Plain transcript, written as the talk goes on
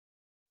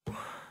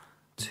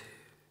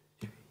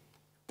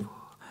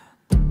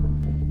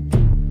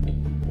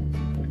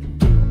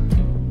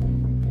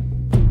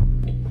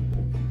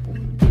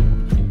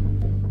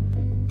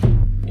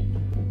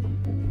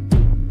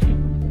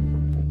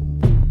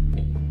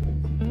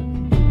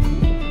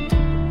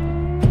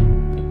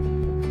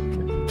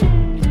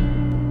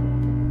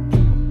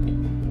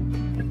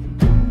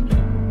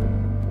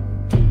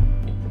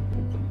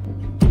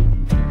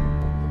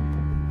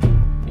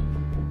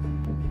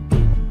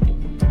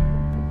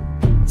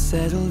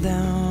Settle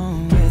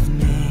down with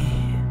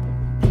me,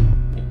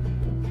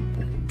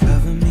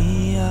 cover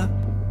me up,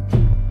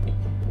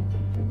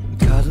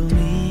 cuddle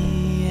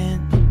me in,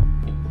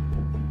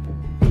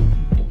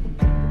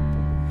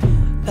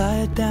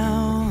 lie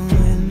down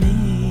with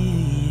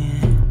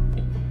me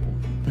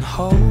and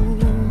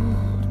hold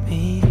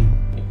me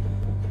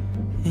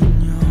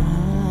in your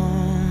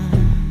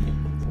arms.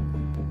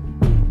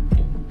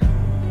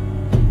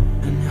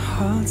 And your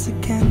heart's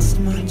against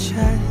my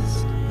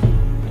chest,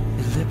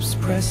 lips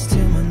pressed to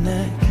my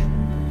neck.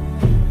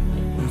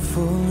 I'm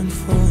falling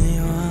for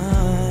your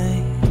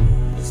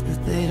eyes,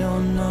 but they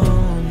don't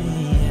know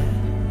me yet.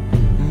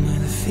 And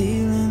with a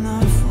feeling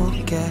I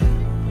forget,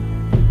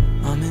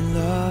 I'm in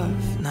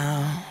love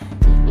now.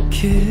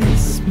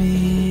 Kiss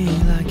me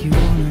like you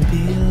wanna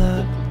be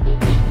loved.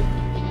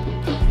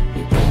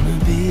 You wanna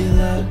be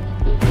loved.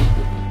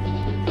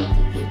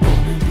 You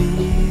wanna be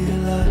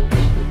loved.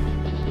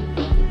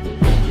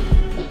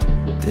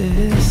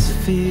 This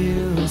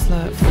feels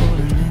like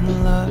falling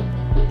in love,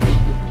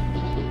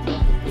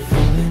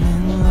 falling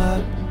in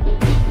love,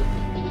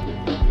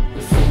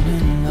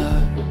 falling in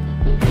love.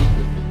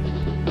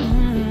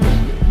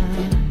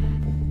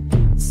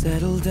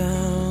 Settle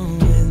down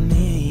with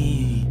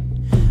me,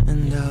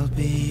 and I'll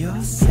be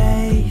your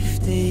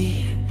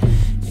safety.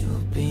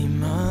 You'll be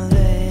my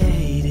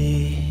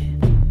lady.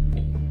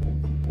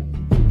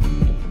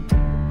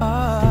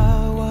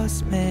 I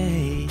was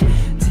made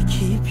to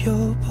keep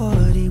your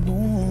body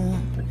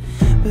warm,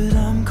 but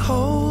I'm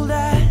cold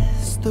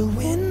as the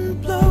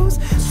wind blows,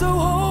 so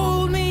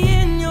hold me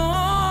in your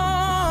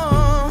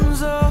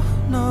arms. Oh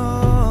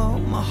no,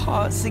 my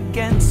heart's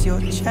against your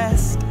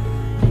chest,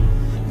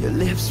 your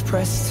lips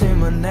pressed to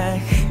my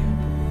neck.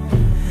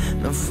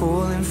 And I'm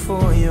falling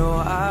for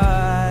your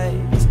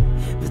eyes,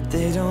 but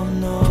they don't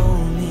know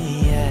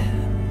me yet.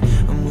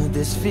 And with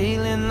this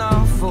feeling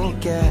I'll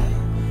forget,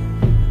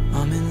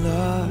 I'm in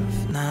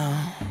love now.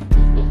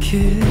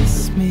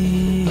 Kiss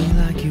me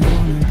like you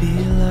wanna be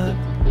loved.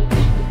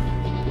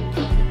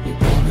 You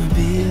wanna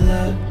be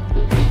loved.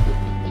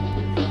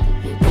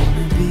 You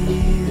wanna be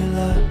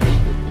loved.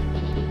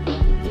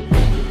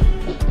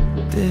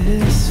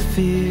 This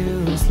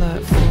feels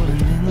like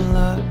falling in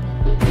love,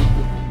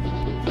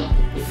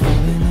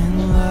 falling in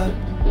love,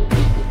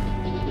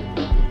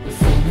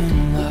 falling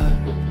in love.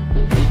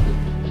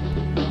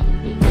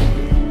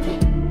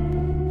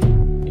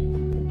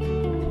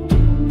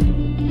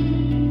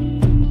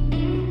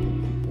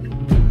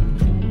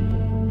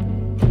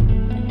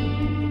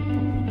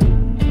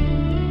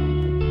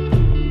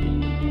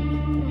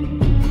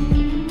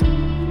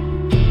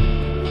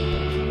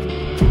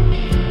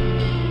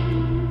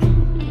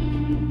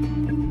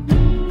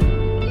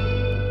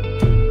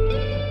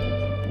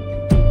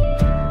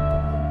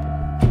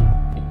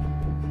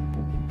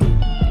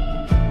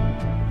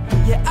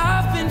 Yeah,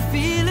 I've been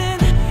feeling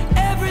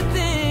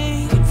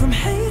everything, from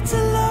hate to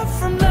love,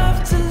 from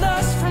love to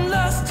lust, from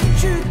lust to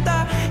truth.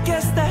 I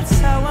guess that's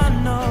how I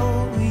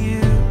know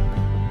you.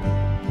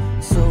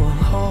 So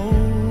I'll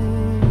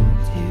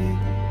hold you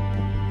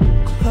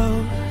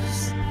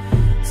close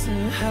to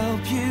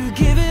help you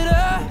give it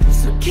up.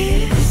 So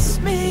kiss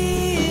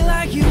me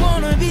like you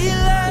wanna be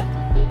loved.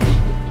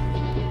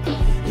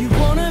 You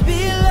wanna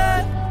be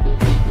loved.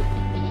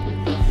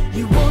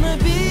 You wanna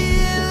be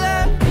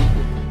loved.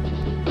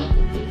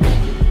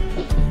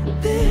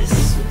 This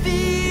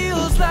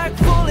feels like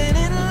falling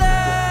in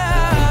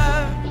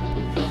love.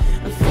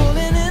 I'm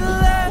falling in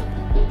love.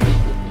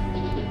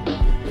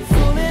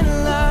 Falling in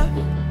love.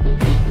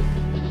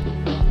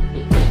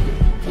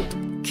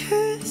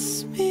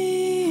 Kiss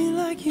me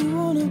like you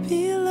wanna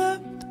be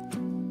loved.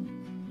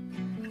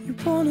 You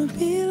wanna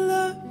be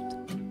loved.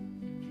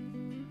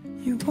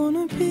 You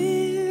wanna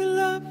be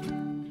loved.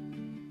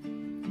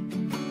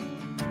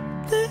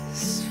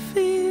 This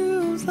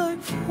feels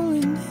like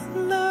falling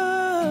in love.